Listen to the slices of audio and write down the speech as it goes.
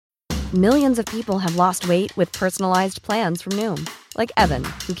Millions of people have lost weight with personalized plans from Noom. Like Evan,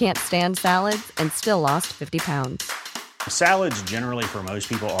 who can't stand salads and still lost 50 pounds. Salads generally for most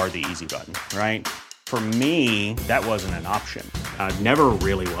people are the easy button, right? For me, that wasn't an option. I never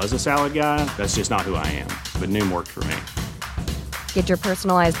really was a salad guy. That's just not who I am. But Noom worked for me. Get your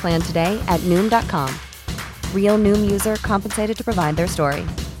personalized plan today at Noom.com. Real Noom user compensated to provide their story.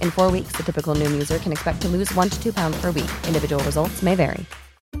 In 4 weeks, the typical Noom user can expect to lose 1 to 2 pounds per week. Individual results may vary.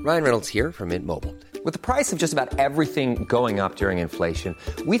 Ryan Reynolds here from Mint Mobile. With the price of just about everything going up during inflation,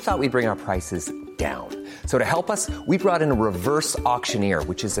 we thought we'd bring our prices down. So to help us, we brought in a reverse auctioneer,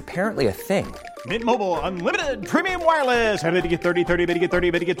 which is apparently a thing. Mint Mobile Unlimited Premium Wireless. How to get 30, 30, bit to get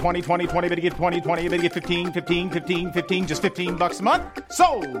 30, bit to get 20, 20, 20, bit to get 20, 20, bit to get 15, 15, 15, 15, just $15 a month?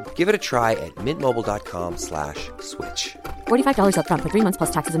 Sold! Give it a try at mintmobile.com/switch. $45 up front for 3 months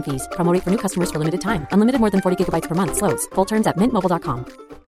plus taxes and fees. Promo rate for new customers for limited time. Unlimited more than 40 gigabytes per month. Slows full terms at mintmobile.com.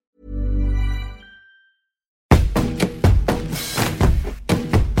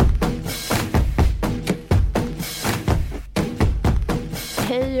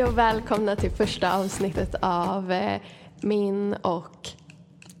 Hej och välkomna till första avsnittet av min och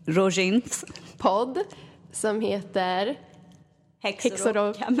Rogins podd som heter Häxor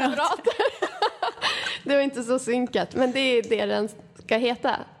och kamrater. Det var inte så synkat, men det är det den ska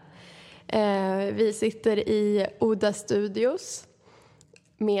heta. Vi sitter i Oda Studios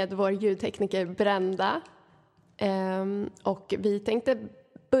med vår ljudtekniker Brenda. Och vi tänkte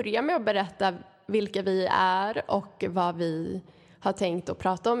börja med att berätta vilka vi är och vad vi har tänkt att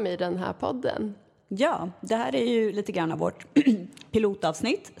prata om i den här podden. Ja, det här är ju lite grann av vårt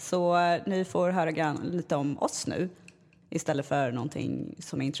pilotavsnitt, så ni får höra lite om oss nu istället för någonting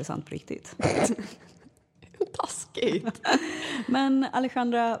som är intressant på riktigt. Taskigt. Men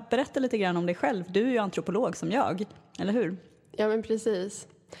Alexandra, berätta lite grann om dig själv. Du är ju antropolog som jag, eller hur? Ja, men precis.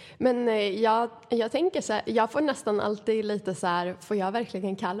 Men jag tänker så här, jag får nästan alltid lite så här, får jag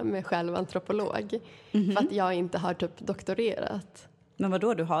verkligen kalla mig själv antropolog? För att jag inte har typ doktorerat. Men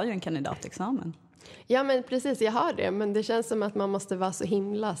vadå, du har ju en kandidatexamen. Ja, men precis, jag har det. Men det känns som att man måste vara så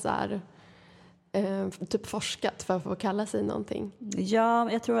himla så här, typ forskat för att få kalla sig någonting.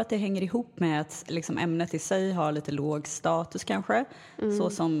 Ja, jag tror att det hänger ihop med att liksom, ämnet i sig har lite låg status kanske. Så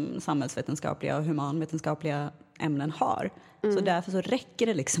som samhällsvetenskapliga och humanvetenskapliga ämnen har. Så därför så räcker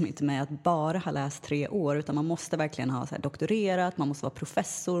det liksom inte med att bara ha läst 3 år, utan man måste verkligen ha så här doktorerat, man måste vara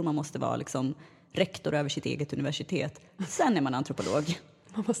professor, man måste vara liksom rektor över sitt eget universitet. Sen är man antropolog.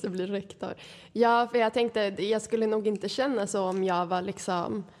 Man måste bli rektor. Ja, för jag tänkte, jag skulle nog inte känna så om jag var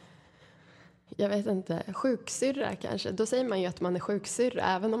liksom, jag vet inte, sjuksyrra kanske. Då säger man ju att man är sjuksyrra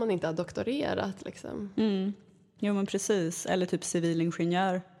även om man inte har doktorerat liksom. Jo, men precis. Eller typ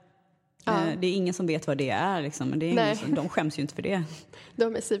civilingenjör. Ja. Det är ingen som vet vad det är liksom. Men det är ingen som, de skäms ju inte för det.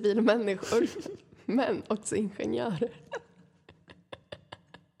 De är civilmänniskor, men också ingenjörer.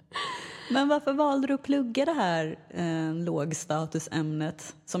 Men varför valde du att plugga det här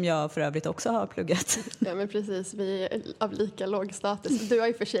lågstatusämnet som jag för övrigt också har pluggat? Ja, men precis. Vi är av lika låg status. Du har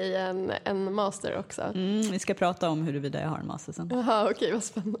ju för sig en master också. Vi ska prata om huruvida jag har en master sen. Jaha, okej, vad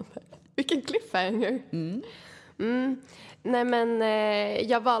spännande. Vilken cliffhanger. Nej, men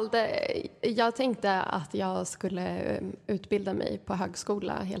jag tänkte att jag skulle utbilda mig på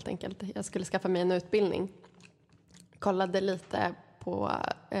högskola helt enkelt. Jag skulle skaffa mig en utbildning. Kollade lite på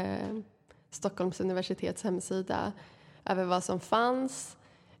Stockholms universitets hemsida över vad som fanns.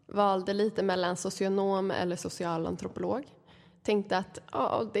 Valde lite mellan socionom eller socialantropolog. Tänkte att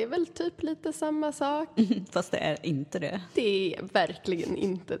det är väl typ lite samma sak. Fast det är inte det. Det är verkligen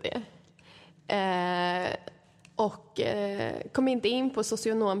inte det. Och kom inte in på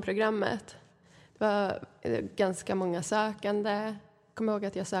socionomprogrammet. Det var ganska många sökande. Kom ihåg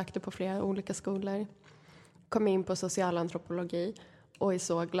att jag sökte på flera olika skolor. Kom in på socialantropologi och är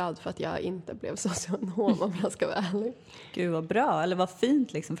så glad för att jag inte blev socionom, om jag ska vara ärlig. Gud vad bra, eller vad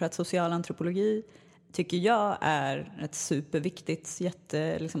fint liksom, för att socialantropologi tycker jag är ett superviktigt,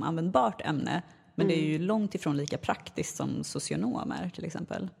 liksom, användbart ämne. Men det är ju långt ifrån lika praktiskt som socionomer till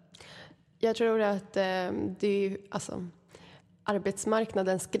exempel. Jag tror att det är ju, alltså,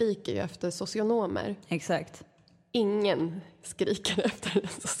 arbetsmarknaden skriker ju efter socionomer. Exakt. Ingen skriker efter en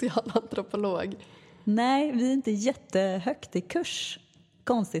socialantropolog. Nej, vi är inte jättehögt i kurs,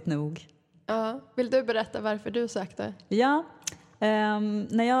 konstigt nog. Ja, vill du berätta varför du sökte? Ja,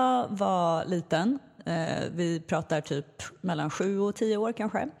 när jag var liten, vi pratar typ mellan 7 och 10 år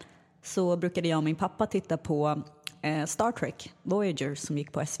kanske, så brukade jag och min pappa titta på Star Trek, Voyager, som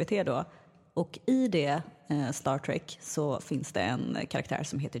gick på SVT då. Och i det Star Trek så finns det en karaktär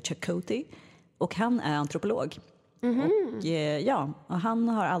som heter Chakotay. Och han är antropolog. Och han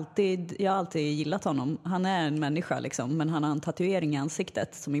har jag har alltid gillat honom. Han är en människa liksom, men han har en tatuering i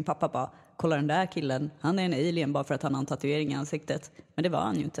ansiktet. Så min pappa bara, kolla den där killen, han är en alien bara för att han har en tatuering i ansiktet. Men det var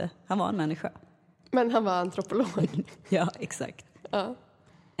han ju inte, han var en människa. Men han var antropolog. Ja, exakt. Ja.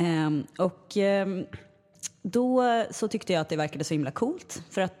 Då så tyckte jag att det verkade så himla coolt.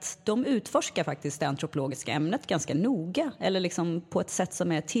 För att de utforskar faktiskt det antropologiska ämnet ganska noga. Eller liksom på ett sätt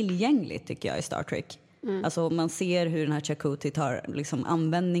som är tillgängligt tycker jag i Star Trek. Alltså man ser hur den här Chakotay tar liksom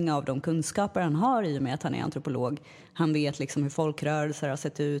användning av de kunskaper han har i och med att han är antropolog. Han vet liksom hur folkrörelser har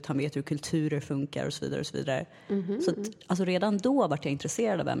sett ut, han vet hur kulturer funkar och så vidare och så vidare. Så att, alltså redan då var jag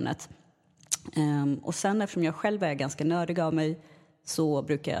intresserad av ämnet. Och sen eftersom jag själv är ganska nördig av mig så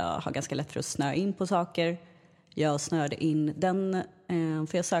brukar jag ha ganska lätt för att snöa in på saker. Jag snöade in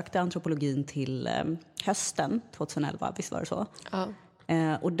för jag sökte antropologin till hösten 2011, visst var det så? Ja.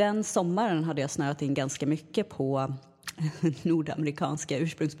 Och den sommaren hade jag snöat in ganska mycket på nordamerikanska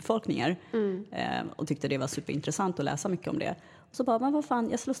ursprungsbefolkningar. Och tyckte det var superintressant att läsa mycket om det. Och så bara, men vad fan,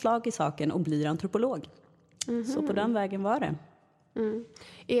 jag slår slag i saken och blir antropolog. Så på den vägen var det.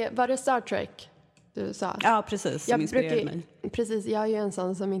 Var det Star Trek du sa? Ja, precis. Som inspirerade mig. Precis, jag är ju en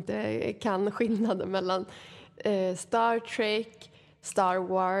sån som inte kan skillnaden mellan Star Trek, Star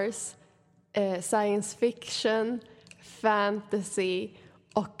Wars, science fiction, fantasy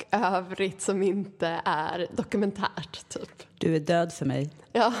och övrigt som inte är dokumentärt typ. Du är död för mig.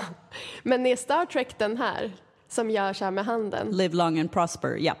 Ja, men är Star Trek den här som gör så här med handen? Live long and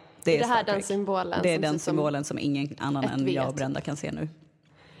prosper, ja. Det är här den symbolen? Det är den symbolen som ingen annan än jag och Brenda kan se nu.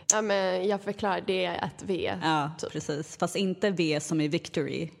 Ja, men jag förklarar, det är ett V. Ja, typ. Precis. Fast inte V som i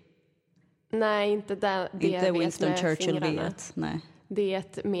Victory. Nej, inte det inte V Winston med Churchill fingrarna. V. Nej. Det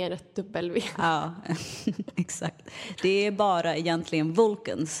är mer ett W. Ja, exakt. Det är bara egentligen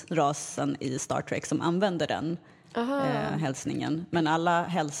Vulcans, rasen i Star Trek, som använder den hälsningen. Men alla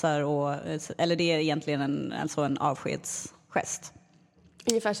hälsar, eller det är egentligen en avskedsgest.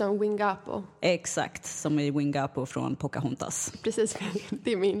 Ungefär som Wingapo. Exakt, som i Wingapo från Pocahontas. Precis,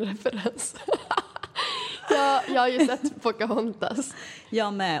 det är min referens. Jag har ju sett Pocahontas.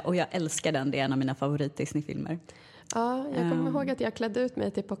 Jag med, och jag älskar den. Det är en av mina favorit-Disney-filmer. Ja, jag kommer ihåg att jag klädde ut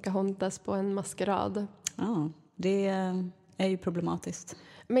mig till Pocahontas på en maskerad. Ja, det är ju problematiskt.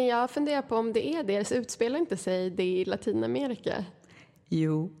 Men jag funderar på om det är det. Så utspelar inte sig det i Latinamerika?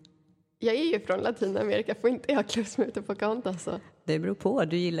 Jo. Jag är ju från Latinamerika. Får inte jag klä ut mig till Pocahontas? Så? Det beror på.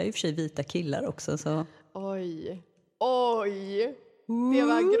 Du gillar ju för sig vita killar också. Så. Oj. Det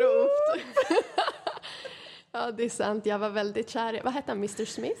var grovt. Ja, det är sant. Jag var väldigt kär. Vad heter han? Mr.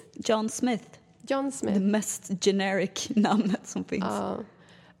 Smith? John Smith. John Smith. Det mest generic namnet som finns.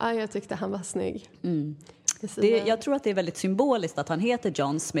 Ja, jag tyckte han var snygg. Jag tror att det är väldigt symboliskt att han heter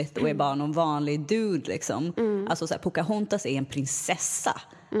John Smith och är bara någon vanlig dude. Liksom. Alltså, så här, Pocahontas är en prinsessa.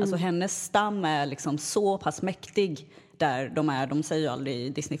 Alltså, hennes stam är liksom så pass mäktig där de är. De säger ju aldrig i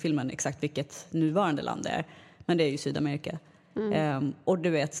Disney-filmen exakt vilket nuvarande land det är. Men det är ju Sydamerika. Och du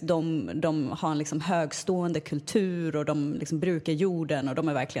vet, de har en liksom högstående kultur och de liksom brukar jorden och de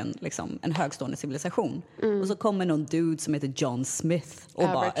är verkligen liksom en högstående civilisation. Och så kommer någon dude som heter John Smith och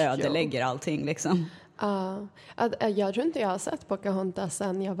bara ödelägger allting liksom. Jag tror inte jag har sett Pocahontas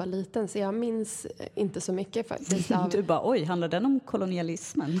sedan jag var liten, så jag minns inte så mycket faktiskt. Du bara, oj, handlar den om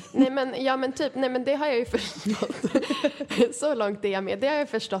kolonialismen? Nej men det har jag ju förstått. Så långt är jag med. Det har jag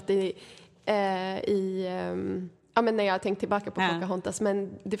förstått men när jag har tänkt tillbaka på Pocahontas,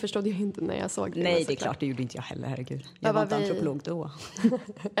 men det förstod jag inte när jag såg det. Nej, det är klart, det gjorde inte jag heller, herregud. Jag var inte antropolog då.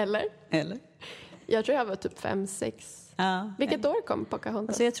 Eller? Jag tror jag var typ 5-6. Ja. Vilket år kom Pocahontas?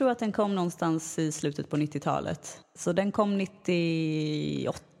 Alltså jag tror att den kom någonstans i slutet på 90-talet. Så den kom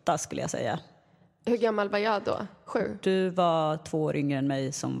 98 skulle jag säga. Hur gammal var jag då? 7? Du var 2 år yngre än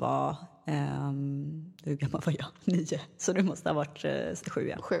mig som var... hur gammal var jag? 9. Så du måste ha varit 7,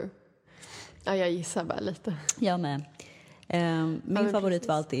 ja. 7. Ja, jag gissar bara lite. Jag med. Min favorit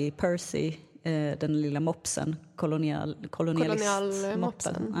var alltid Percy, den lilla mopsen.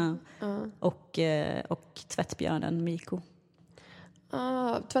 Kolonialmopsen. Ja. Och tvättbjörnen Miko.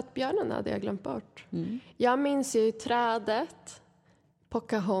 Tvättbjörnen hade jag glömt bort. Jag minns ju Trädet,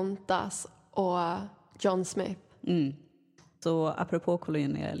 Pocahontas och John Smith. Så apropå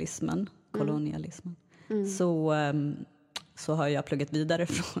kolonialismen. Så har jag pluggat vidare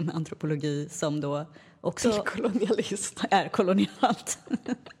från antropologi som då också är kolonialt.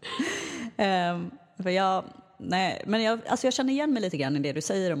 Jag känner igen mig lite grann i det du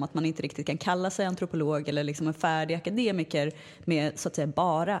säger om att man inte riktigt kan kalla sig antropolog eller liksom en färdig akademiker med så att säga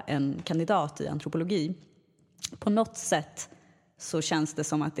bara en kandidat i antropologi. På något sätt så känns det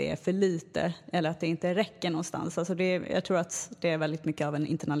som att det är för lite eller att det inte räcker någonstans. Alltså jag tror att det är väldigt mycket av en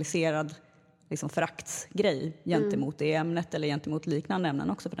internaliserad liksom föraktsgrej gentemot det ämnet eller gentemot liknande ämnen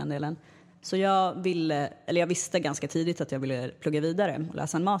också för den delen. Så jag visste ganska tidigt att jag ville plugga vidare och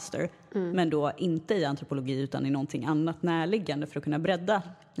läsa en master. Men då inte i antropologi utan i någonting annat närliggande för att kunna bredda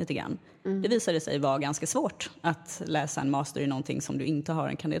lite grann. Det visade sig vara ganska svårt att läsa en master i någonting som du inte har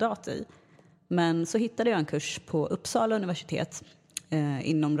en kandidat i. Men så hittade jag en kurs på Uppsala universitet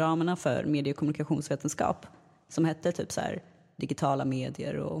inom ramarna för medie- och kommunikationsvetenskap som hette typ så här digitala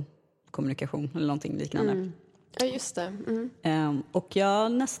medier och kommunikation eller någonting liknande. Ja, just det. Och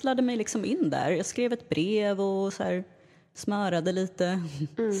jag nästlade mig liksom in där. Jag skrev ett brev och så här smörade lite.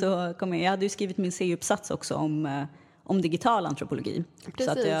 Så jag hade ju skrivit min C-uppsats också om digital antropologi. Precis.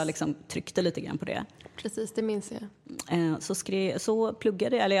 Så att jag liksom tryckte lite grann på det. Precis, det minns jag. Så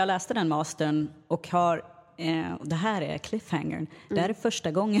pluggade jag, eller jag läste den mastern och har, det här är cliffhangern. Det här är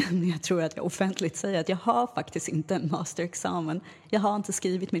första gången jag tror att jag offentligt säger att jag har faktiskt inte en masterexamen. Jag har inte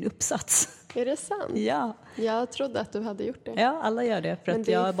skrivit min uppsats. Är det sant? Ja. Jag trodde att du hade gjort det. Ja, alla gör det för att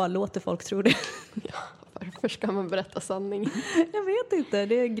jag bara låter folk tro det. Ja, varför ska man berätta sanning? Jag vet inte,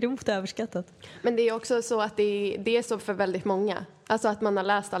 det är grovt överskattat. Men det är också så att det är så för väldigt många. Alltså att man har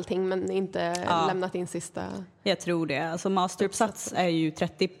läst allting men inte lämnat in sista... Jag tror det. Alltså masteruppsats är ju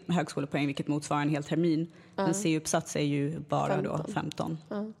 30 högskolepoäng vilket motsvarar en hel termin. En C-uppsats är ju bara 15.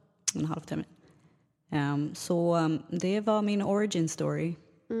 En halv termin. Så det var min origin story.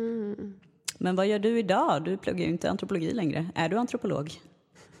 Men vad gör du idag? Du pluggar ju inte antropologi längre. Är du antropolog?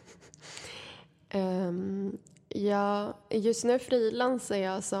 Ja, just nu frilansar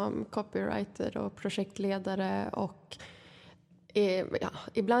jag som copywriter och projektledare och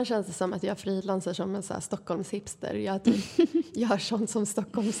ibland känns det som att jag frilansar som en så här Stockholmshipster. Jag typ gör sånt som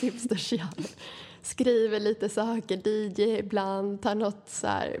Stockholmshipsters gör. Skriver lite saker, DJ ibland, tar något så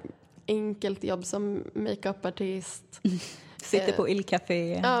här enkelt jobb som makeupartist. Sitter på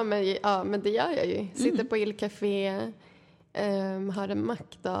Illcafé. Ja, men det gör jag ju. Sitter på Illcafé, har en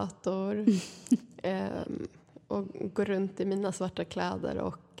Mac-dator och går runt i mina svarta kläder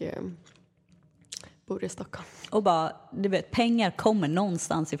och bor i Stockholm. Och bara, du vet, pengar kommer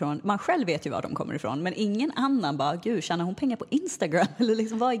någonstans ifrån. Man själv vet ju var de kommer ifrån. Men ingen annan bara, gud, tjänar hon pengar på Instagram? Eller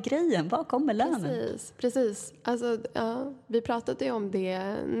liksom, vad är grejen? Var kommer lönen? Precis. Alltså, ja, vi pratade ju om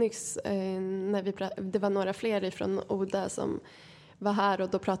det nyss. När det var några fler från Oda som var här. Och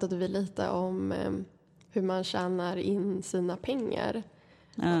då pratade vi lite om hur man tjänar in sina pengar.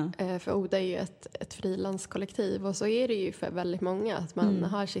 För Oda är ju ett frilanskollektiv. Och så är det ju för väldigt många. Att man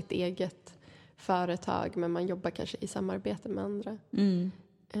har sitt eget företag men man jobbar kanske i samarbete med andra.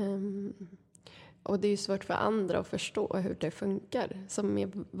 Och det är ju svårt för andra att förstå hur det funkar som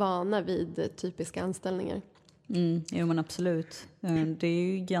är vana vid typiska anställningar. Jo men absolut. Det är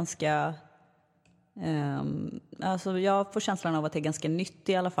ju ganska alltså jag får känslan av att det är ganska nytt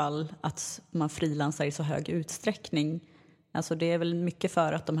i alla fall att man frilansar i så hög utsträckning. Alltså det är väl mycket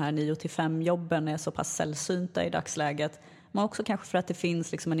för att de här 9-5 jobben är så pass sällsynta i dagsläget. Men också kanske för att det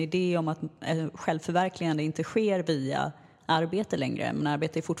finns liksom en idé om att självförverkligande inte sker via arbete längre. Men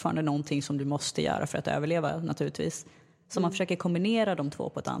arbete är fortfarande någonting som du måste göra för att överleva naturligtvis. Så man försöker kombinera de två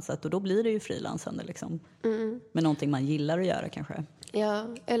på ett annat sätt. Och då blir det ju frilansande liksom. Med någonting man gillar att göra kanske. Ja,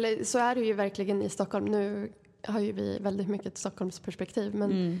 eller så är det ju verkligen i Stockholm. Nu har ju vi väldigt mycket ett Stockholmsperspektiv.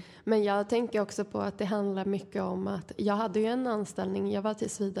 Men jag tänker också på att det handlar mycket om att jag hade ju en anställning. Jag var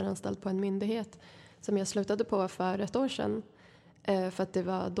tills vidare anställd på en myndighet som jag slutade på för 1 år sedan. För att det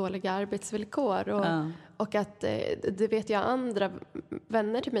var dåliga arbetsvillkor. Och att det vet jag andra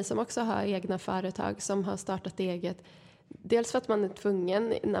vänner till mig som också har egna företag som har startat eget. Dels för att man är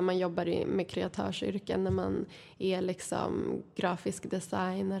tvungen när man jobbar med kreatörsyrken. När man är liksom grafisk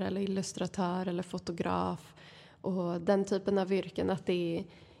designer eller illustratör eller fotograf. Och den typen av yrken att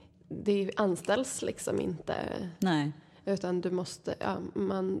det anställs liksom inte. Nej. Utan du måste,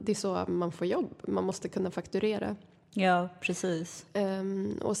 det är så man får jobb. Man måste kunna fakturera. Ja, precis.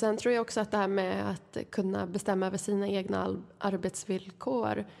 Och sen tror jag också att det här med att kunna bestämma över sina egna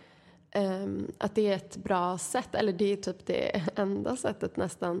arbetsvillkor. Att det är ett bra sätt. Eller det är typ det enda sättet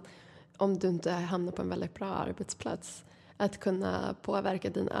nästan. Om du inte hamnar på en väldigt bra arbetsplats. Att kunna påverka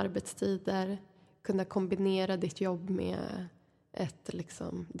dina arbetstider. Kunna kombinera ditt jobb med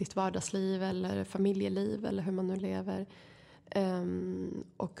ditt vardagsliv eller familjeliv eller hur man nu lever.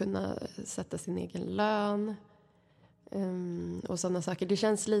 Och kunna sätta sin egen lön. Och sådana saker. Det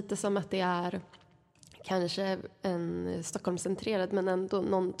känns lite som att det är kanske en Stockholmscentrerad men ändå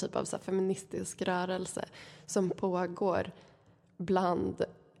någon typ av så här feministisk rörelse som pågår bland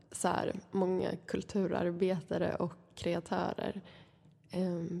så här många kulturarbetare och kreatörer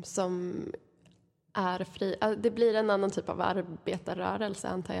som är fri. Det blir en annan typ av arbetarrörelse,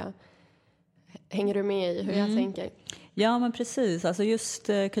 antar jag. Hänger du med i hur jag tänker? Ja, men precis. Alltså just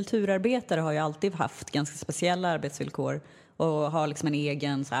kulturarbetare har ju alltid haft ganska speciella arbetsvillkor och har liksom en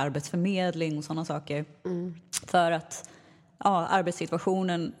egen så här, arbetsförmedling och sådana saker. För att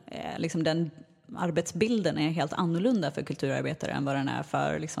arbetssituationen, liksom den arbetsbilden är helt annorlunda för kulturarbetare än vad den är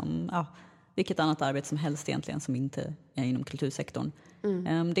för liksom, vilket annat arbete som helst egentligen som inte är inom kultursektorn.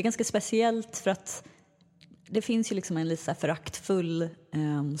 Det är ganska speciellt för att det finns ju liksom en lite så här föraktfull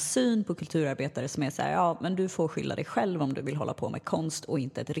syn på kulturarbetare som är så här, men du får skylla dig själv om du vill hålla på med konst och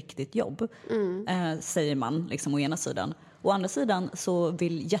inte ett riktigt jobb, säger man liksom å ena sidan. Å andra sidan så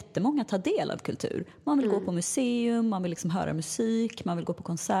vill jättemånga ta del av kultur. Man vill gå på museum, man vill liksom höra musik, man vill gå på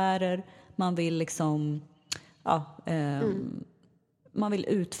konserter, man vill liksom man vill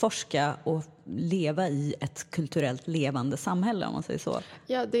utforska och leva i ett kulturellt levande samhälle, om man säger så.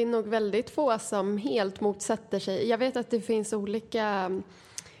 Ja, det är nog väldigt få som helt motsätter sig. Jag vet att det finns olika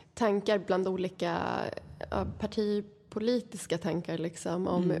tankar bland olika partipolitiska tankar liksom,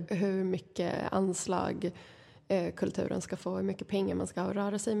 om hur mycket anslag kulturen ska få, hur mycket pengar man ska ha att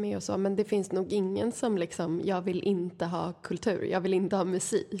röra sig med och så. Men det finns nog ingen som liksom, jag vill inte ha kultur, jag vill inte ha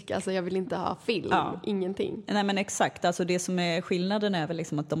musik, alltså jag vill inte ha film, ingenting. Nej, men exakt, alltså det som är skillnaden är väl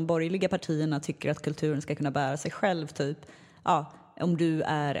liksom att de borgerliga partierna tycker att kulturen ska kunna bära sig själv typ. Om du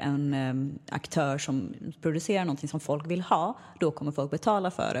är en aktör som producerar någonting som folk vill ha, då kommer folk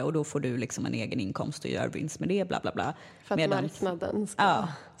betala för det och då får du liksom en egen inkomst och gör vinst med det, bla bla bla. För att marknaden ska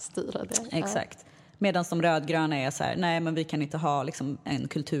styra det. Exakt. Medan de rödgröna är så här, nej men vi kan inte ha liksom en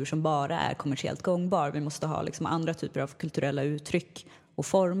kultur som bara är kommersiellt gångbar. Vi måste ha liksom andra typer av kulturella uttryck och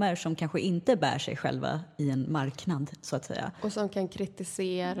former som kanske inte bär sig själva i en marknad, så att säga. Och som kan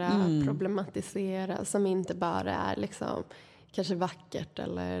kritisera, problematisera, som inte bara är liksom kanske vackert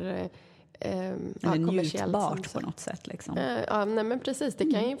eller njutbart på något sätt. Liksom. Nej men precis,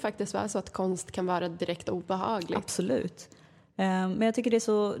 det kan ju faktiskt vara så att konst kan vara direkt obehagligt. Absolut. Men jag tycker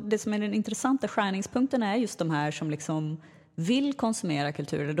det som är den intressanta skärningspunkten är just de här som liksom vill konsumera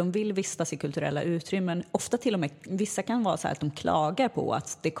kultur, de vill vistas i kulturella utrymmen. Ofta till och med, vissa kan vara så här att de klagar på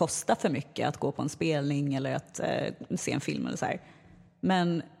att det kostar för mycket att gå på en spelning eller att se en film eller så här.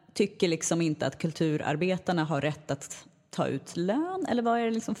 Men tycker liksom inte att kulturarbetarna har rätt att ta ut lön, eller vad är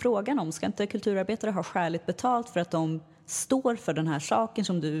det liksom frågan om? Ska inte kulturarbetare ha skäligt betalt för att de står för den här saken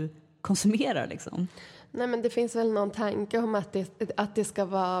som du konsumerar liksom? Nej, men det finns väl någon tanke om att det ska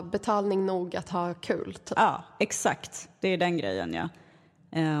vara betalning nog att ha kul. Typ. Ja, exakt. Det är den grejen, ja.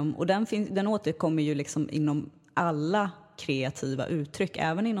 Och den återkommer ju liksom inom alla kreativa uttryck,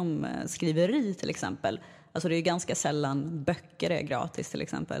 även inom skriveri till exempel. Alltså det är ganska sällan böcker är gratis till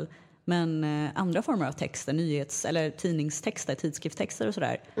exempel. Men andra former av texter, eller tidningstexter, tidskriftstexter och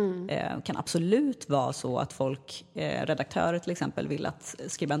sådär kan absolut vara så att folk, redaktörer till exempel, vill att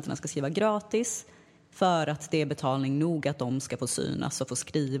skribenterna ska skriva gratis för att det är betalning nog att de ska få synas och få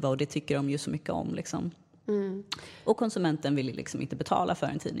skriva, och det tycker de ju så mycket om liksom. Och konsumenten vill liksom inte betala för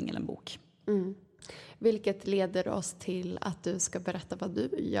en tidning eller en bok. Vilket leder oss till att du ska berätta vad du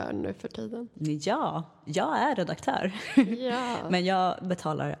gör nu för tiden. Ja, jag är redaktör. Ja. Men jag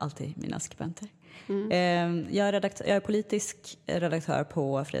betalar alltid mina skribenter. Jag är politisk redaktör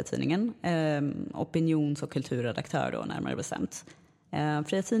på Fria Tidningen. Opinions- och kulturredaktör då, närmare bestämt.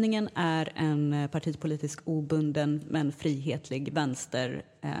 Fria Tidningen är en partipolitisk obunden men frihetlig vänster,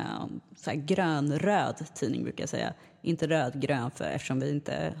 så här grön-röd tidning brukar jag säga. Inte röd-grön eftersom vi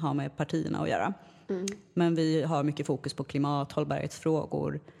inte har med partierna att göra. Men vi har mycket fokus på klimat,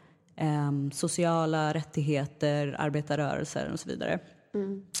 hållbarhetsfrågor, sociala rättigheter, arbetarrörelser och så vidare.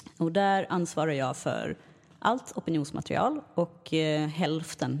 Och där ansvarar jag för allt opinionsmaterial och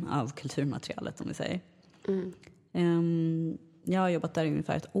hälften av kulturmaterialet, om vi säger. Jag har jobbat där i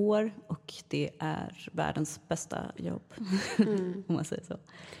ungefär 1 år och det är världens bästa jobb, om man säger så.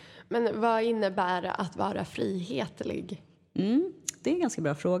 Men vad innebär det att vara frihetlig? Det är en ganska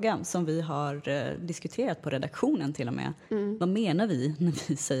bra fråga som vi har diskuterat på redaktionen till och med. Vad menar vi när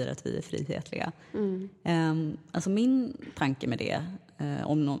vi säger att vi är frihetliga? Alltså min tanke med det,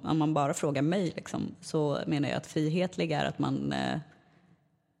 om man bara frågar mig liksom, så menar jag att frihetlig är att man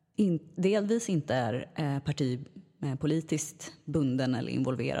delvis inte är partipolitiskt bunden eller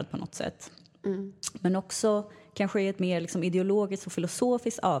involverad på något sätt. Men också kanske i ett mer liksom ideologiskt och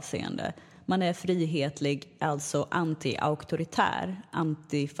filosofiskt avseende. Man är frihetlig, alltså anti-auktoritär,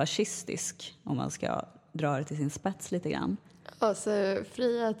 antifascistisk, om man ska dra det till sin spets lite grann. Alltså,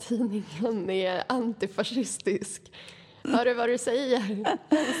 Fria Tidningen är antifascistisk. Hör du vad du säger?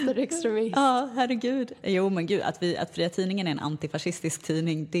 Vänsterextremist. Ja, herregud. Jo, men gud, att Fria Tidningen är en antifascistisk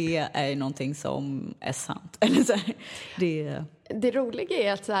tidning, det är ju någonting som är sant. Eller så här, det roliga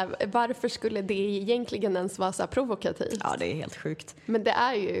är att så här, varför skulle det egentligen ens vara så här provokativt? Ja, det är helt sjukt. Men det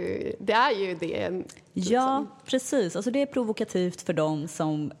är ju det. Liksom. Ja, precis. Alltså det är provokativt för dem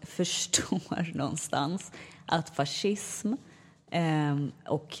som förstår någonstans att fascism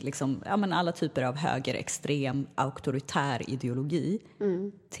och liksom, ja, men alla typer av högerextrem auktoritär ideologi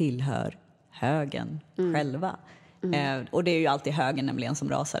tillhör högern själva. Och det är ju alltid högern nämligen som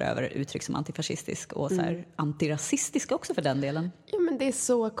rasar över uttryck som antifascistisk och så här, antirasistisk också för den delen. Ja, men det är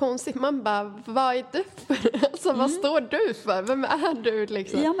så konstigt. Man bara, vad är du för? Alltså, vad står du för? Vem är du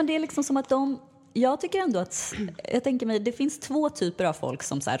liksom? Ja, men det är liksom som att jag tycker ändå att, jag tänker mig, det finns två typer av folk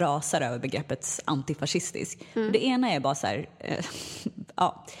som så här rasar över begreppet antifascistisk. Det ena är bara så här,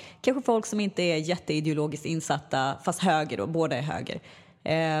 ja, kanske folk som inte är jätteideologiskt insatta, fast höger då, båda är höger.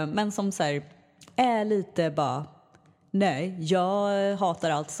 Men som så här, är lite bara, nej, jag hatar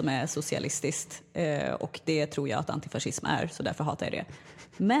allt som är socialistiskt och det tror jag att antifascism är, så därför hatar jag det.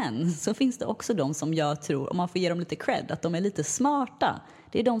 Men så finns det också de som jag tror, om man får ge dem lite cred, att de är lite smarta.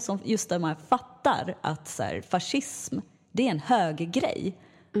 Det är de som just där man fattar att så här, fascism, det är en högergrej.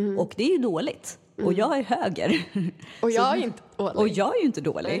 Och det är ju dåligt. Och jag är höger. Och jag är inte dålig. Och jag är ju inte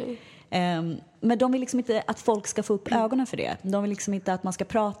dålig. Men de vill liksom inte att folk ska få upp ögonen för det. De vill liksom inte att man ska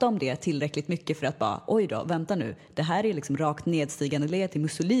prata om det tillräckligt mycket för att bara, oj då, vänta nu. Det här är liksom rakt nedstigande led till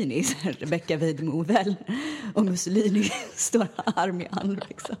Mussolini, Rebecca Weidmo-Well. Och Mussolini står arm i arm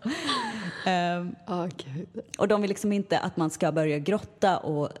liksom. Och de vill liksom inte att man ska börja grotta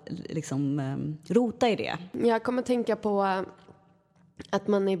och liksom rota i det. Jag kommer tänka på att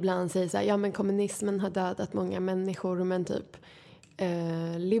man ibland säger så här, ja men kommunismen har dödat många människor, men typ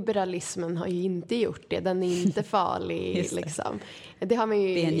liberalismen har ju inte gjort det. Den är inte farlig liksom. Det har man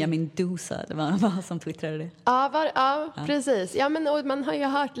ju... Benjamin Dosa, det var han som twittrade det. Ja, precis. Ja, men och man har ju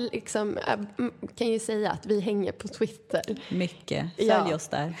hört liksom, kan ju säga att vi hänger på Twitter. Mycket. Följ oss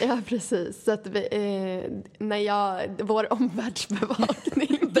där. Ja, precis. Så att vi, vår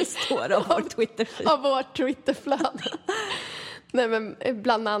omvärldsbevakning består av vår Twitterflöde. Av vårt Twitterflöde. Nej, men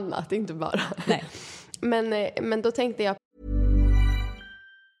bland annat, inte bara. Nej. Men då tänkte jag...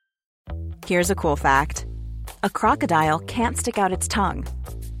 Here's a cool fact. A crocodile can't stick out its tongue.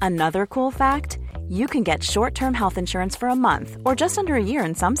 Another cool fact, you can get short-term health insurance for a month or just under a year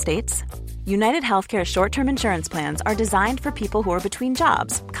in some states. United Healthcare short-term insurance plans are designed for people who are between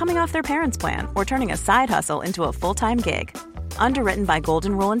jobs, coming off their parents' plan, or turning a side hustle into a full-time gig. Underwritten by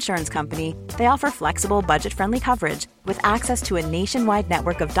Golden Rule Insurance Company, they offer flexible, budget-friendly coverage with access to a nationwide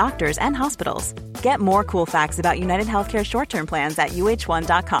network of doctors and hospitals. Get more cool facts about United Healthcare short-term plans at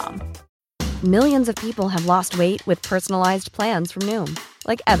uh1.com. Millions of people have lost weight with personalized plans from Noom.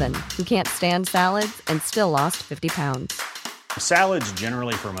 Like Evan, who can't stand salads and still lost 50 pounds. Salads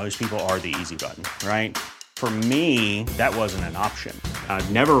generally for most people are the easy button, right? For me, that wasn't an option. I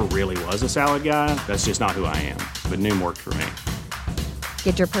never really was a salad guy. That's just not who I am. But Noom worked for me.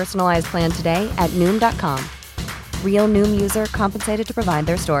 Get your personalized plan today at Noom.com. Real Noom user compensated to provide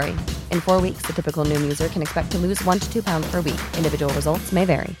their story. In 4 weeks, the typical Noom user can expect to lose 1 to 2 pounds per week. Individual results may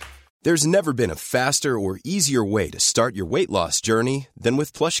vary. There's never been a faster or easier way to start your weight loss journey than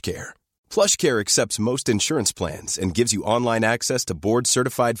with PlushCare. PlushCare accepts most insurance plans and gives you online access to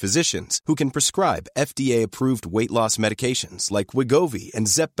board-certified physicians who can prescribe FDA-approved weight loss medications like Wegovy and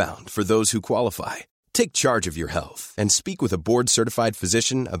Zepbound for those who qualify. Take charge of your health and speak with a board-certified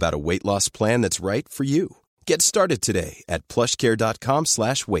physician about a weight loss plan that's right for you. Get started today at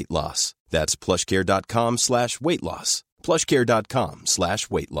plushcare.com/weightloss. That's plushcare.com/weightloss.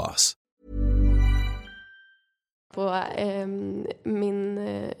 plushcare.com/weightloss. På min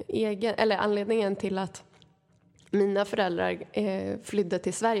egen, eller anledningen till att mina föräldrar flydde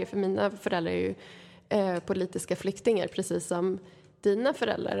till Sverige, för mina föräldrar är ju politiska flyktingar precis som dina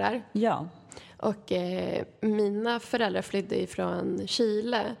föräldrar är. Ja. Och mina föräldrar flydde ifrån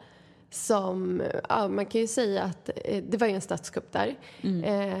Chile, som, ja, man kan ju säga att det var ju en statskupp där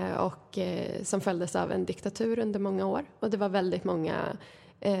och som följdes av en diktatur under många år, och det var väldigt många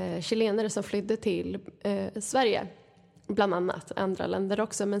chilenare som flydde till Sverige, bland annat andra länder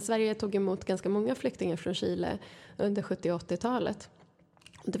också, men Sverige tog emot ganska många flyktingar från Chile under 70- och 80-talet.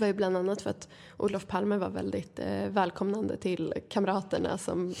 Det var ju bland annat för att Olof Palme var väldigt välkomnande till kamraterna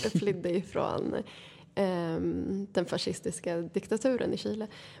som flydde ifrån den fascistiska diktaturen i Chile.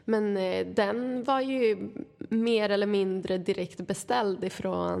 Men den var ju mer eller mindre direkt beställd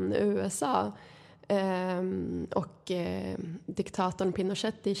ifrån USA. Och diktatorn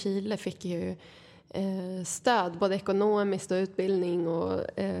Pinochet i Chile fick ju stöd, både ekonomiskt och utbildning och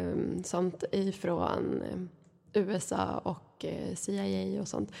sånt ifrån USA och CIA och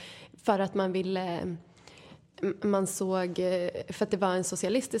sånt. För att man såg, för att det var en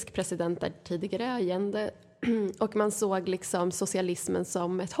socialistisk president där tidigare, Allende, och man såg liksom socialismen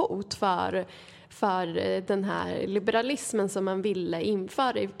som ett hot för den här liberalismen som man ville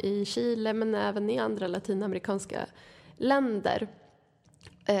införa i Chile men även i andra latinamerikanska länder.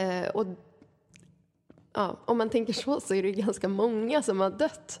 Och ja, om man tänker så är det ganska många som har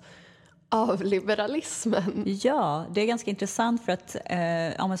dött av liberalismen. Ja, det är ganska intressant för att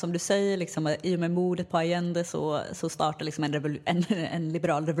men som du säger, liksom, i och med mordet på Allende så startar liksom en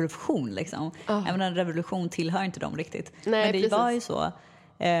liberal revolution. Liksom. Även en revolution tillhör inte dem riktigt. Nej, men det precis. var ju så.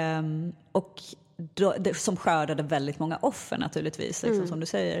 Och som skördade väldigt många offer naturligtvis, liksom, som du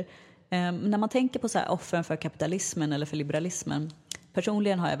säger. När man tänker på så här, offren för kapitalismen eller för liberalismen,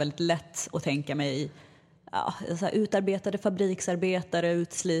 personligen har jag väldigt lätt att tänka mig så här, utarbetade fabriksarbetare,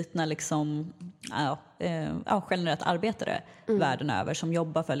 utslitna liksom, generellt arbetare världen över som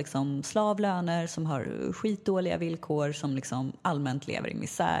jobbar för liksom, slavlöner, som har skitdåliga villkor, som liksom, allmänt lever i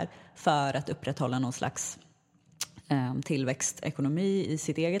misär för att upprätthålla någon slags tillväxtekonomi i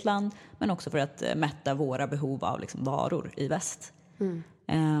sitt eget land, men också för att mätta våra behov av liksom, varor i väst.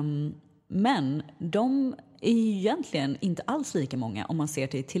 Men de är ju egentligen inte alls lika många om man ser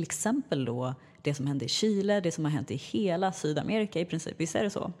till exempel då det som hände i Chile, det som har hänt i hela Sydamerika i princip. Visst är det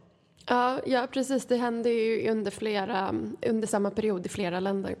så? Ja, precis. Det hände ju under samma period i flera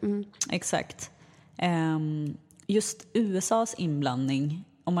länder. Exakt. Just USAs inblandning,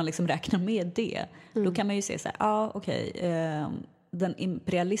 om man liksom räknar med det, då kan man ju se så här, den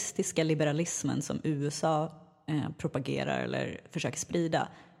imperialistiska liberalismen som USA propagerar eller försöker sprida,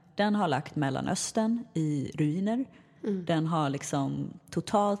 den har lagt Mellanöstern i ruiner. Den har liksom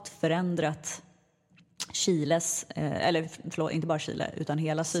totalt förändrat Chiles, inte bara Chile utan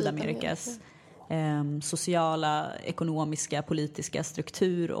hela Sydamerikas sociala, ekonomiska, politiska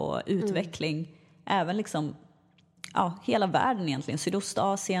struktur och utveckling. Även liksom, hela världen egentligen.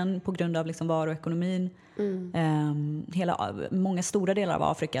 Sydostasien på grund av liksom varuekonomin. Många stora delar av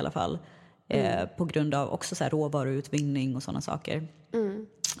Afrika i alla fall. På grund av också så här råvaruutvinning och sådana saker.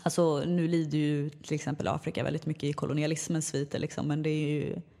 Alltså nu lider ju till exempel Afrika väldigt mycket i kolonialismens sviter liksom, men det är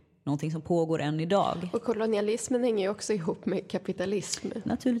ju någonting som pågår än idag. Och kolonialismen hänger ju också ihop med kapitalism.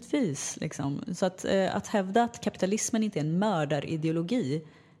 Naturligtvis. Liksom. Så att hävda att kapitalismen inte är en mördarideologi,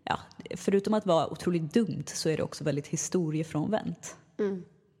 förutom att vara otroligt dumt, så är det också väldigt historiefrånvänt.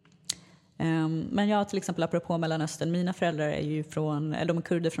 Men jag till exempel, apropå Mellanöstern, mina föräldrar är ju de är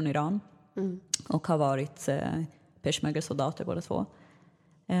kurder från Iran och har varit peshmerga-soldater båda två.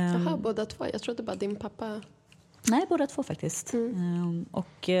 Jaha, båda två. Jag trodde bara din pappa... Nej, båda två faktiskt.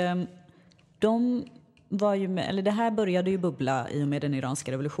 Och de var ju det här började ju bubbla i och med den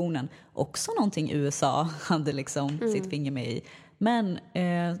iranska revolutionen. Också någonting USA hade liksom sitt finger med i. Men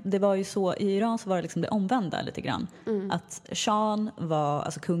det var ju så, i Iran så var det liksom det omvända lite grann. Att shahen var,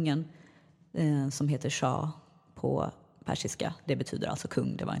 alltså kungen som heter shah på persiska, det betyder alltså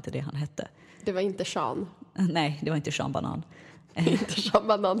kung, det var inte det han hette. Det var inte shahen. Nej, det var inte Shahan Banan. Inte Shahan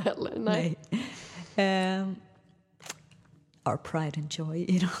Banan heller, nej. Our pride and joy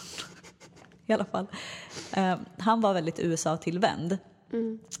i Iran. I alla fall. Han var väldigt USA-tillvänd.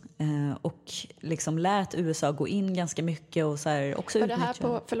 Och liksom lät USA gå in ganska mycket och så här också var det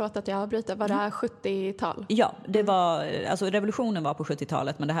här förlåt att jag avbryter, var det här 70-tal? Ja, det var, alltså revolutionen var på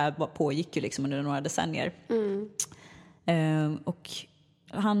 70-talet, men det här pågick ju liksom under några decennier. Och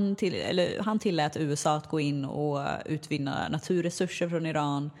han tillät USA att gå in och utvinna naturresurser från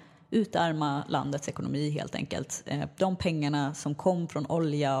Iran, utarma landets ekonomi helt enkelt. De pengarna som kom från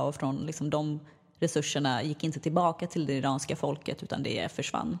olja och från liksom de resurserna gick inte tillbaka till det iranska folket, utan det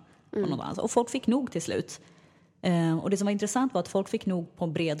försvann någon annans. Och folk fick nog till slut. Och det som var intressant var att folk fick nog på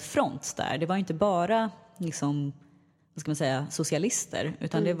bred front där. Det var inte bara liksom, vad ska man säga, socialister,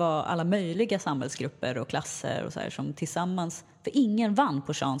 utan det var alla möjliga samhällsgrupper och klasser och så här, som tillsammans, för ingen vann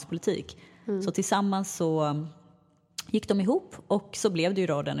på shahens politik. Så tillsammans så gick de ihop och så blev det ju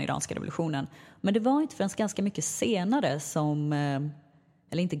då den iranska revolutionen. Men det var inte förrän ganska mycket senare som,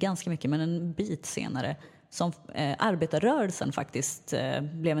 eller inte ganska mycket, men en bit senare, som arbetarrörelsen faktiskt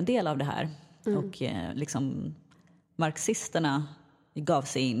blev en del av det här. Och liksom marxisterna gav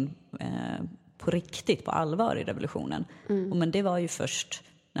sig in på riktigt, på allvar i revolutionen. Men det var ju först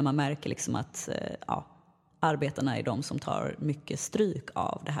när man märker liksom att arbetarna är de som tar mycket stryk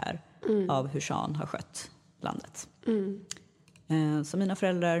av det här, av hur shahen har skött landet. Så mina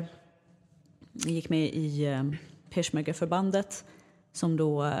föräldrar gick med i Peshmerga-förbandet som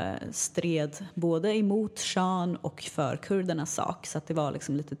då stred både emot shahen och för kurdernas sak. Så att det var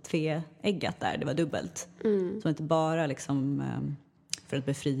liksom lite tveeggat där, det var dubbelt. Så inte bara liksom för att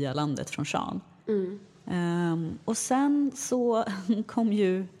befria landet från shahen. Och sen så kom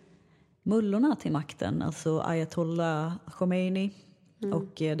ju mullorna till makten, alltså Ayatollah Khomeini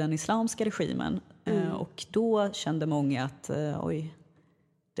och den islamska regimen. Och då kände många att oj,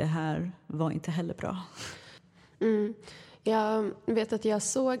 det här var inte heller bra. Jag vet att jag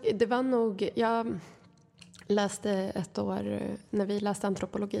jag läste ett år, när vi läste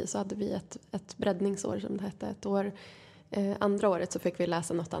antropologi så hade vi ett breddningsår som det hette, ett år. Andra året så fick vi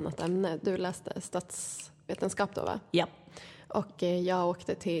läsa något annat ämne. Du läste statsvetenskap då, va? Ja. Och jag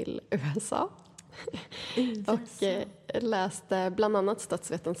åkte till USA och läste bland annat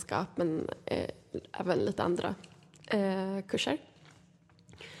statsvetenskap, men även lite andra kurser.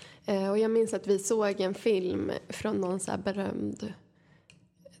 Och jag minns att vi såg en film från någon så här berömd,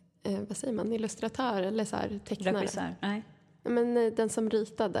 vad säger man, illustratör eller så här tecknare. Regissör, nej. Men den som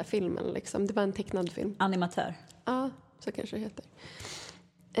ritade filmen liksom, det var en tecknad film. Animatör. Ja, så kanske det heter.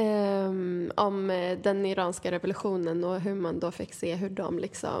 Om den iranska revolutionen och hur man då fick se hur de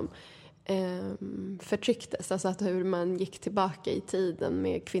liksom förtrycktes. Alltså att hur man gick tillbaka i tiden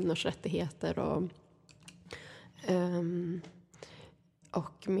med kvinnors rättigheter och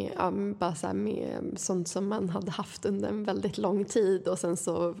med, bara så här med sånt som man hade haft under en väldigt lång tid. Och sen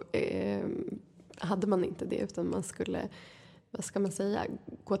så hade man inte det, utan man skulle, vad ska man säga,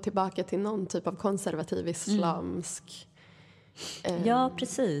 gå tillbaka till någon typ av konservativ islamsk... Ja,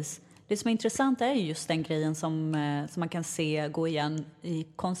 precis. Det som är intressant är just den grejen som man kan se gå igen i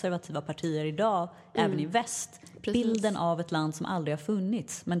konservativa partier idag, även i väst. Precis. Bilden av ett land som aldrig har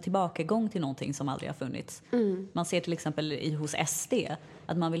funnits, men tillbakagång till någonting som aldrig har funnits. Man ser till exempel hos SD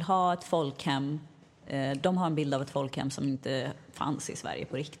att man vill ha ett folkhem. De har en bild av ett folkhem som inte fanns i Sverige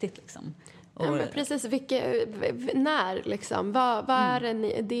på riktigt. Liksom. Ja, men precis, när liksom, vad är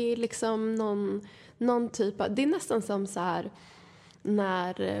det? Det är liksom någon typ av, det är nästan som så här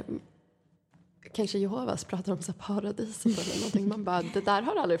när kanske Jehovas pratar om så paradiset eller någonting, man bara, det där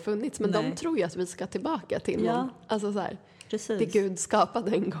har aldrig funnits, men de tror ju att vi ska tillbaka till någon, alltså så här, det Gud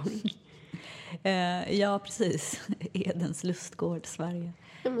skapade en gång. Ja, precis. Edens lustgård, Sverige.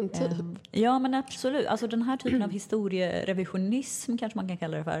 Ja, men typ. Ja, men absolut. Alltså den här typen av historierevisionism kanske man kan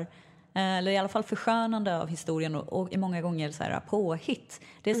kalla det för. Eller i alla fall förskönande av historien och många gånger så här påhitt.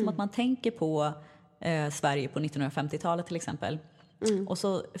 Det är som att man tänker på Sverige på 1950-talet till exempel. Och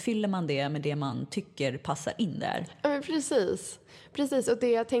så fyller man det med det man tycker passar in där. Ja, men precis. Och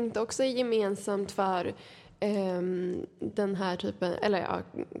det jag tänkte också är gemensamt för den här typen, eller ja,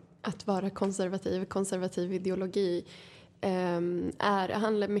 att vara konservativ ideologi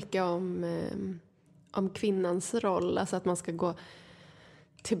handlar mycket om kvinnans roll. Alltså att man ska gå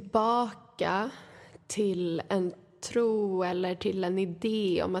tillbaka till en tro eller till en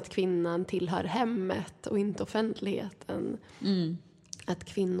idé om att kvinnan tillhör hemmet och inte offentligheten. Att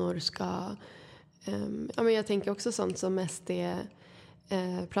kvinnor ska... ja, men jag tänker också sånt som SD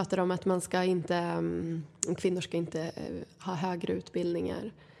pratar om, att man ska inte... kvinnor ska inte ha högre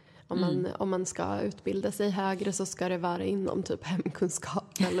utbildningar. Om man ska utbilda sig högre så ska det vara inom typ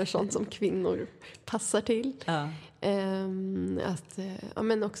hemkunskap eller sånt som kvinnor passar till. Ja.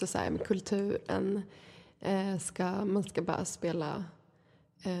 Men också så här med kulturen, man ska bara spela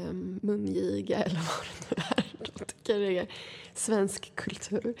mungiga eller vad det nu är. Jag tycker det är svensk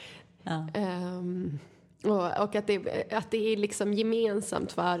kultur. Ja. Och att det är liksom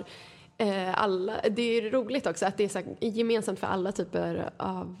gemensamt för alla. Det är roligt också att det är så gemensamt för alla typer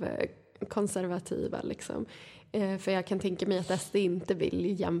av konservativa liksom. För jag kan tänka mig att SD inte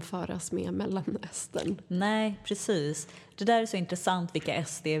vill jämföras med Mellanöstern. Nej, precis. Det där är så intressant, vilka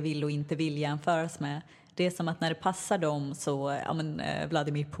SD vill och inte vill jämföras med. Det är som att när det passar dem så,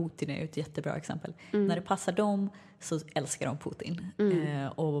 Vladimir Putin är ett jättebra exempel. När det passar dem så älskar de Putin.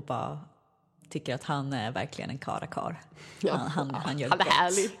 Och bara tycker att han är verkligen en karakar. Ja, han gör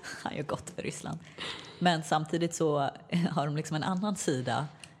han gör gott för Ryssland. Men samtidigt så har de liksom en annan sida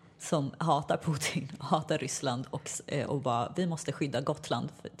som hatar Putin och hatar Ryssland och bara, vi måste skydda Gotland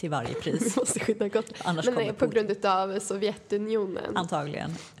till varje pris. Vi måste skydda Gotland. Annars men kommer på grund av Sovjetunionen.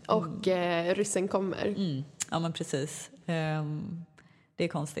 Antagligen. Och ryssen kommer. Ja, men precis. Det är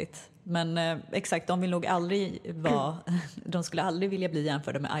konstigt. Men exakt, de vill nog aldrig de skulle aldrig vilja bli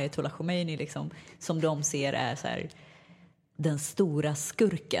jämförda med Ayatollah Khomeini liksom, som de ser är så här, den stora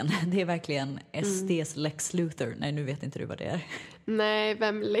skurken. Det är verkligen SDs Lex Luthor. Nej, nu vet inte du vad det är. Nej,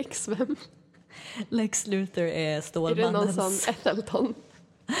 vem? Lex Luthor är Stålmannens... Är det någon sån Ethelton?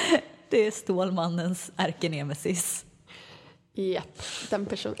 Det är Stålmannens ärkenemesis. Japp, den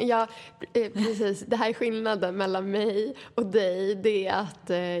personen. Ja, precis. Det här är skillnaden mellan mig och dig. Det är att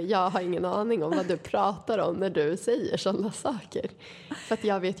jag har ingen aning om vad du pratar om när du säger sådana saker. För att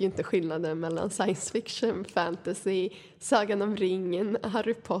jag vet ju inte skillnaden mellan science fiction, fantasy, Sagan om ringen,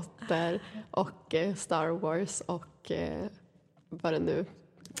 Harry Potter och Star Wars och vad det nu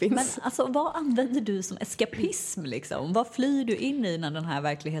finns. Men alltså, vad använder du som eskapism liksom? Vad flyr du in i när den här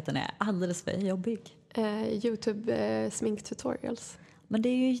verkligheten är alldeles för jobbig? YouTube sminktutorials. Men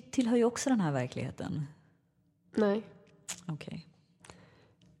det tillhör ju också den här verkligheten. Nej. Okej.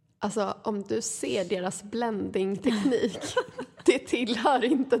 Alltså om du ser deras blending-teknik, det tillhör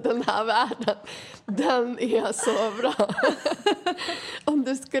inte den här världen. Den är så bra. Om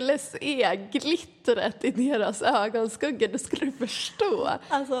du skulle se glittret i deras ögonskuggor, då skulle du förstå.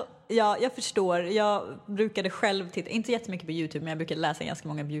 Alltså, ja, jag förstår. Jag brukade själv titta, inte jättemycket på YouTube, men jag brukade läsa ganska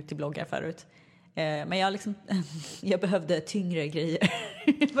många beautybloggar förut. Men jag behövde tyngre grejer.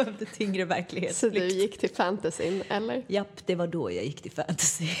 Jag behövde tyngre verklighet. Så du gick till fantasyn, eller? Japp, det var då jag gick till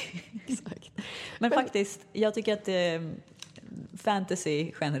fantasy. Exakt. Men faktiskt, jag tycker att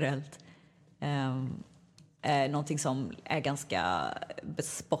fantasy generellt är någonting som är ganska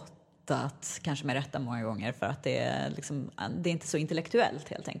bespottat, kanske med rätta många gånger, för att det är inte så intellektuellt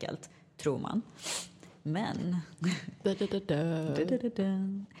helt enkelt, tror man. Men...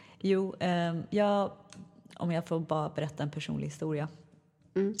 Jo, om jag får bara berätta en personlig historia.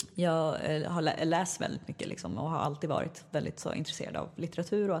 Jag har läst väldigt mycket liksom, och har alltid varit väldigt så intresserad av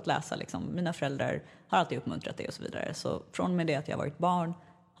litteratur och att läsa. Liksom. Mina föräldrar har alltid uppmuntrat det och så vidare. Så från med det att jag varit barn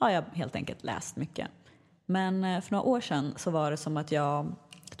har jag helt enkelt läst mycket. Men för några år sedan så var det som att jag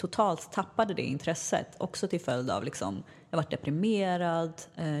totalt tappade det intresset. Också till följd av liksom, jag var deprimerad,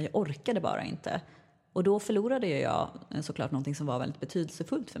 jag orkade bara inte. Och då förlorade jag såklart någonting som var väldigt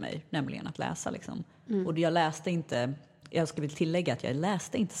betydelsefullt för mig, nämligen att läsa. Liksom. Och jag läste inte, jag skulle vilja tillägga att jag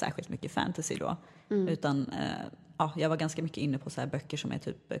läste inte särskilt mycket fantasy då. Utan jag var ganska mycket inne på så här böcker som är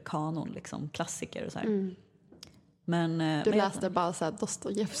typ kanon, liksom, klassiker och så här. Du läste bara så här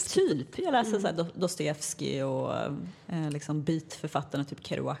Dostojevskij? Typ, jag läste så här Dostojevskij och liksom beatförfattarna typ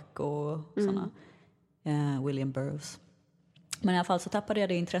Kerouac och sådana. William Burroughs. Men i alla fall så tappade jag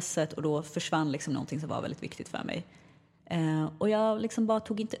det intresset och då försvann liksom någonting som var väldigt viktigt för mig. Och jag liksom bara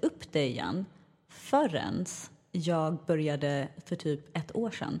tog inte upp det igen förrän jag började för typ 1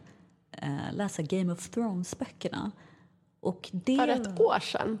 år sedan läsa Game of Thrones-böckerna. Och det... För 1 år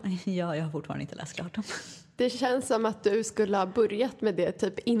sedan? Ja, jag har fortfarande inte läst klart dem. Det känns som att du skulle ha börjat med det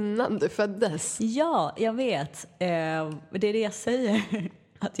typ innan du föddes. Ja, jag vet. Det är det jag säger.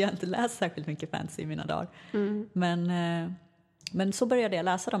 Att jag inte läst särskilt mycket fantasy i mina dagar. Men så började jag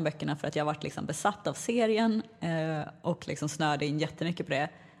läsa de böckerna för att jag varit liksom besatt av serien och liksom snörde in jättemycket på det.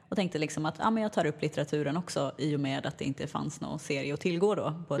 Och tänkte liksom att men jag tar upp litteraturen också i och med att det inte fanns någon serie att tillgå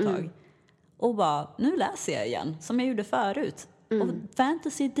då på ett tag. Och bara, nu läser jag igen som jag gjorde förut. Och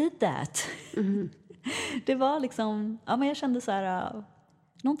fantasy did that. Det var liksom, men jag kände så här...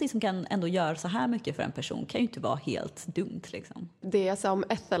 Någonting som kan ändå göra så här mycket för en person kan ju inte vara helt dumt liksom. Det jag sa om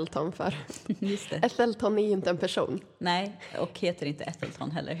Ethelton för. Just det. Ethelton är ju inte en person. Nej, och heter inte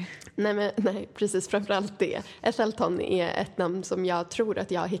Ethelton heller. Nej, precis, framförallt det. Ethelton är ett namn som jag tror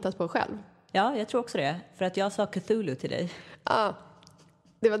att jag har hittat på själv. Ja, jag tror också det. För att jag sa Cthulhu till dig. Ja,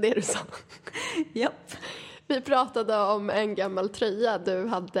 det var det du sa. Japp. Vi pratade om en gammal tröja du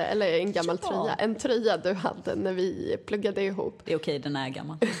hade, eller en tröja du hade när vi pluggade ihop. Det är okej, den är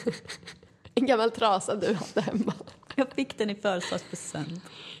gammal. En gammal trasa du hade hemma. Jag fick den i födelsedagspresent.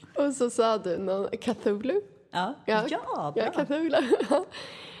 Och så sa du någon Cthulhu. Ja, bra. Ja, Cthulhu.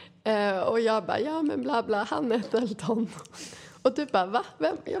 Och jag bara, men bla bla, han är Ethelton. Och du bara, va?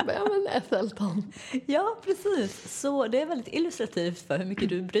 Vem? Jag bara, men Ethelton. Ja, precis. Så det är väldigt illustrativt för hur mycket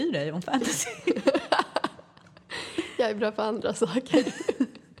du bryr dig om fantasy. Jag är bra på andra saker.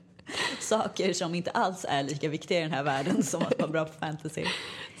 Saker som inte alls är lika viktiga i den här världen som att vara bra på fantasy.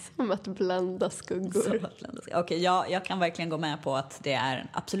 Som att blanda skuggor. Okej, jag kan verkligen gå med på att det är en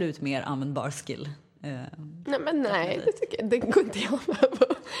absolut mer användbar skill. Nej, det går inte jag med på.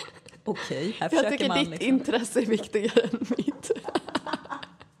 Okej, här försöker man. Jag tycker ditt intresse är viktigare än mitt.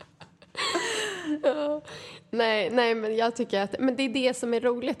 Ja. Nej, men jag tycker att men det är det som är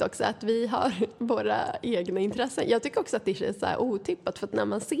roligt också, att vi har våra egna intressen. Jag tycker också att det är så här otippat, för att när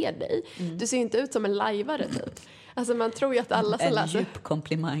man ser dig, du ser inte ut som en lajvare typ. Alltså man tror ju att alla som läser... En djup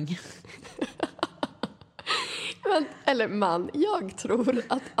komplimang. Jag tror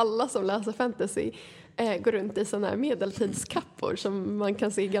att alla som läser fantasy går runt i såna här medeltidskappor som man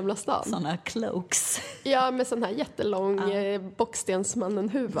kan se i Gamla stan. Såna cloaks. Ja, med sån här jättelång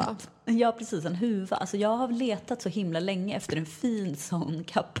bockstensmannen-huva. Ja, precis, en huva. Alltså jag har letat så himla länge efter en fin sån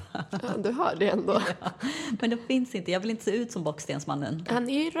kappa. Ja, du har det ändå. Ja, men det finns inte. Jag vill inte se ut som bockstensmannen. Han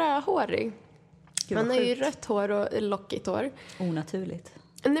är ju rödhårig. Han har ju rött hår och lockigt hår. Onaturligt.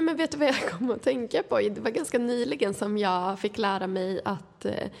 Nej, men vet du vad jag kom att tänka på? Det var ganska nyligen som jag fick lära mig att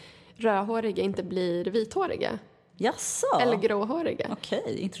rödhåriga inte blir vithåriga. Jaså? Eller gråhåriga.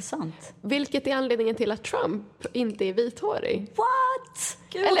 Okej, intressant. Vilket är anledningen till att Trump inte är vithårig. What?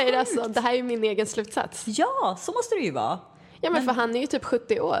 Gud, eller är det alltså, det här är min egen slutsats. Ja, så måste det ju vara. Ja, men för han är ju typ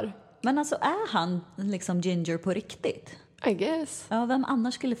 70 år. Men alltså, är han liksom ginger på riktigt? I guess. Ja, vem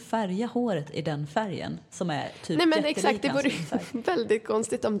annars skulle färga håret i den färgen som är typ Nej, men exakt, det vore väldigt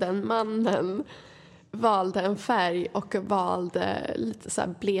konstigt om den mannen valde en färg och valde lite så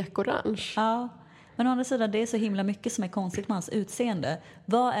här blekorange. Ja, men å andra sidan, det är så himla mycket som är konstigt med hans utseende.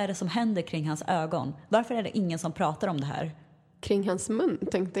 Vad är det som händer kring hans ögon? Varför är det ingen som pratar om det här? Kring hans mun,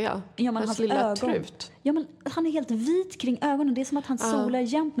 tänkte jag. Ja, men hans lilla ögon. Trut. Ja, men han är helt vit kring ögonen. Det är som att han solar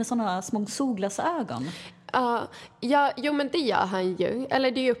jämt med såna små solglasögon. Ja, jo, men det gör han ju.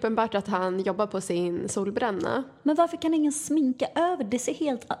 Eller det är ju uppenbart att han jobbar på sin solbränna. Men varför kan ingen sminka över? Det ser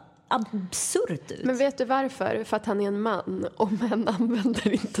helt absurt ut. Men vet du varför? För att han är en man och män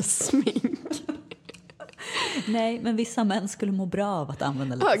använder inte smink. Nej, men vissa män skulle må bra av att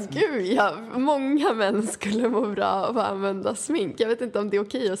använda lite smink. Gud, ja. Många män skulle må bra av att använda smink. Jag vet inte om det är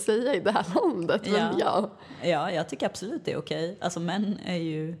okej att säga i det här landet, men ja. Ja, jag tycker absolut det är okej. Alltså, män är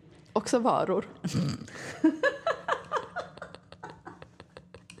ju... också varor.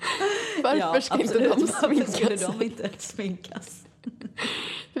 Varför ska inte de sminkas? Varför skulle de inte sminkas?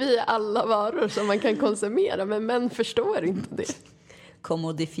 Vi är alla varor som man kan konsumera, men män förstår inte det.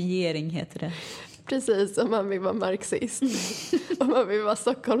 Kommodifiering heter det. Precis, om man vill vara marxist. Om man vill vara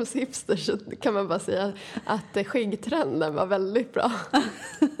Stockholms hipster så kan man bara säga att skäggtrenden var väldigt bra.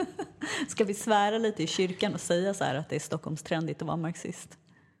 Ska vi svära lite i kyrkan och säga så här att det är Stockholms trendigt att vara marxist?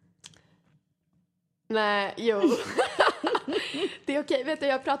 Nej, jo. Det är okej. Vet du,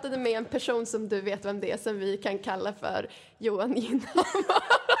 jag pratade med en person som du vet vem det är, som vi kan kalla för Johan Ginhammar.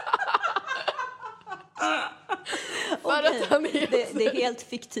 Okej, det helt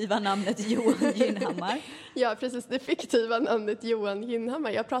fiktiva namnet Johan Ginhammar. Ja, precis, det fiktiva namnet Johan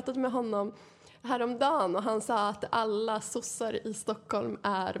Ginhammar. Jag pratade med honom häromdagen och han sa att alla sossar i Stockholm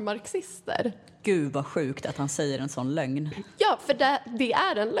är marxister. Gud vad sjukt att han säger en sån lögn. Ja, för det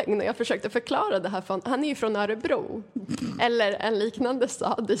är en lögn och jag försökte förklara det här. Han är ju från Örebro, eller en liknande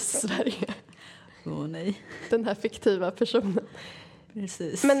stad i Sverige. Åh nej. Den här fiktiva personen.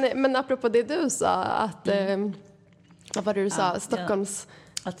 Precis. Men apropå det du sa, att vad var det du sa? Stockholms...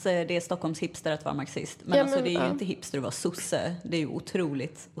 Ja. Att det är Stockholms hipster att vara marxist. Men, alltså, det är ju inte hipster att vara sosse. Det är ju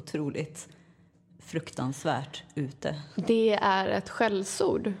otroligt fruktansvärt ute. Det är ett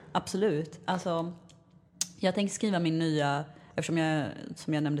skällsord. Absolut. Alltså, jag tänker skriva min nya... Eftersom jag,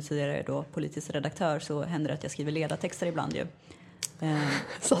 som jag nämnde tidigare, är då politisk redaktör, så händer det att jag skriver ledartexter ibland ju.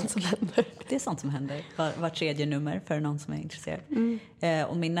 Sånt som händer. Det är sånt som händer. Var tredje nummer för någon som är intresserad.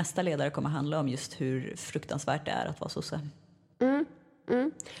 Och min nästa ledare kommer handla om just hur fruktansvärt det är att vara sosse.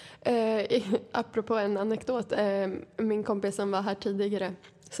 Apropå en anekdot. Min kompis som var här tidigare,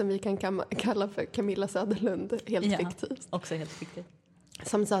 som vi kan kalla för Camilla Söderlund, helt fiktivt. Också helt fiktivt.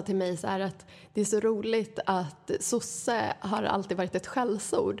 Som sa till mig så här att det är så roligt att sosse har alltid varit ett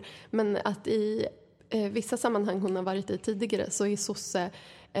skällsord, men att i vissa sammanhang hon har varit i tidigare så är sosse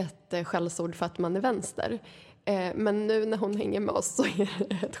ett skällsord för att man är vänster. Men nu när hon hänger med oss så är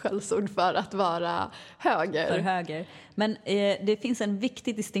det ett skällsord för att vara höger. För höger. Men det finns en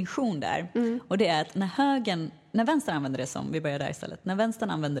viktig distinktion där. Och det är att när vänstern använder det som, vi börjar där istället. När vänstern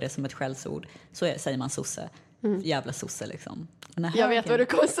använder det som ett skällsord så säger man sosse. Jävla sosse liksom. Jag vet vad du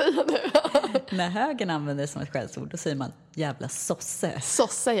kommer säga nu. När högern använder det som ett skällsord då säger man jävla sosse.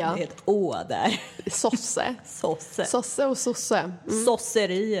 Sosse, ja. Det är ett å där. Sosse. Sosse. Sosse och sosse.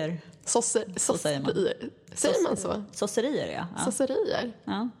 Sosserier. Så säger man. Säger man så? Sosserier, ja. Sosserier?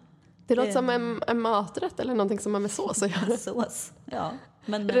 Ja. Det låter som en maträtt eller någonting som har med sås att göra. Sås, ja.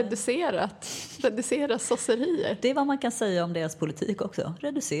 Men, Reducera sosserier. Det är vad man kan säga om deras politik också.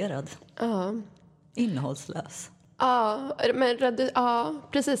 Reducerad. Ja. Innehållslös. Ja, men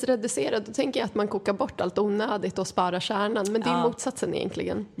precis, reducerad. Då tänker jag att man kokar bort allt onödigt och sparar kärnan. Men det är motsatsen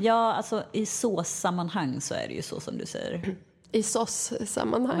egentligen. Ja, alltså i såssammanhang så är det ju så som du säger. I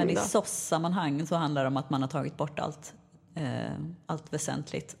såssammanhang. Men i såssammanhang så handlar det om att man har tagit bort allt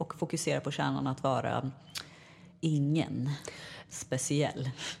väsentligt och fokuserar på kärnan att vara ingen speciell.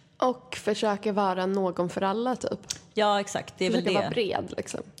 Och försöka vara någon för alla typ. Ja, exakt. Det är väl det. Vara bred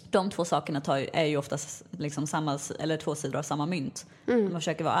liksom. De två sakerna är ju oftast liksom två sidor av samma mynt. Man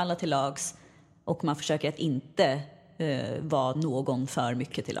försöker vara alla till lags och man försöker att inte vara någon för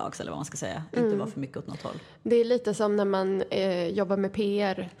mycket till lags, eller vad man ska säga. Inte vara för mycket åt något håll. Det är lite som när man jobbar med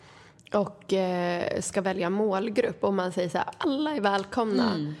PR och ska välja målgrupp och man säger så här, alla är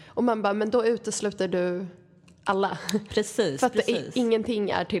välkomna. Och man bara, men då utesluter du alla. Precis, för att ingenting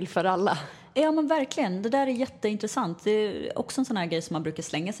är till för alla. Ja, men verkligen. Det där är jätteintressant. Det är också en sån här grej som man brukar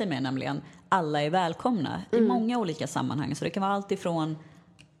slänga sig med, nämligen alla är välkomna i många olika sammanhang. Så det kan vara allt ifrån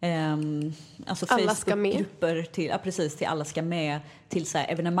alltså Facebookgrupper till, precis, till alla ska med, till så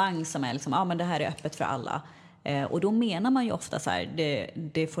här evenemang som är liksom, men det här är öppet för alla. Och då menar man ju ofta så här,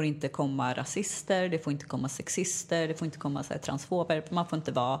 det får inte komma rasister, det får inte komma sexister, det får inte komma så här transfober, man får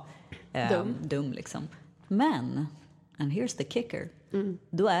inte vara dum liksom. Men, and here's the kicker,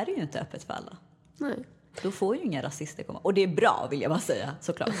 då är det ju inte öppet för alla. Nej. Då får ju inga rasister komma. Och det är bra, vill jag bara säga,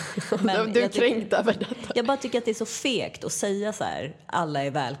 såklart. Men du är kränkt över detta. Jag bara tycker att det är så fegt att säga så här, alla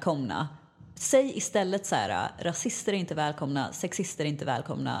är välkomna. Säg istället så här, rasister är inte välkomna, sexister är inte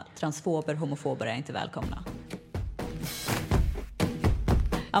välkomna, transfober, homofober är inte välkomna.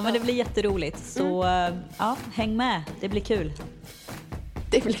 Ja, men det blir jätteroligt. Så ja, häng med, det blir kul.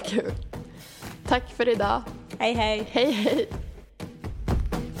 Det blir kul. Tack för idag. Hej, hej. Hej, hej.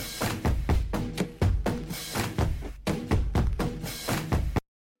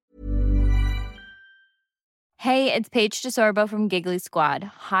 Hey, it's Paige DeSorbo from Giggly Squad.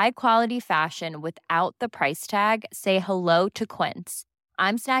 High quality fashion without the price tag. Say hello to Quince.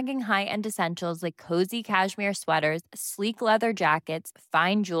 I'm snagging high-end essentials like cozy cashmere sweaters, sleek leather jackets,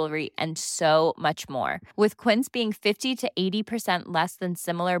 fine jewelry, and so much more. With Quince being 50 to 80% less than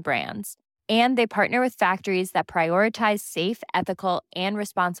similar brands. And they partner with factories that prioritize safe, ethical, and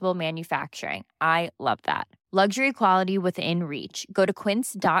responsible manufacturing. I love that. Luxury quality within reach. Go to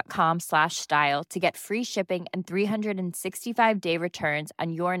quince.com/style to get free shipping and 365-day returns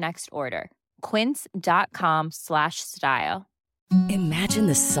on your next order. Quince.com/style. Imagine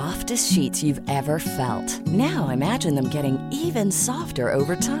the softest sheets you've ever felt. Now imagine them getting even softer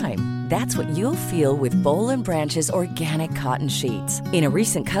over time. That's what you'll feel with Boll & Branch's organic cotton sheets. In a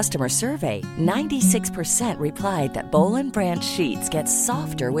recent customer survey, 96% replied that Boll & Branch sheets get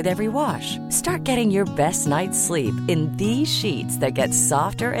softer with every wash. Start getting your best night's sleep in these sheets that get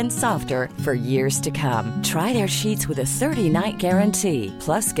softer and softer for years to come. Try their sheets with a 30-night guarantee.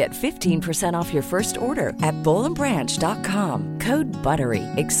 Plus, get 15% off your first order at bollandbranch.com. Code BUTTERY.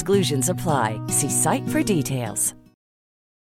 Exclusions apply. See site for details.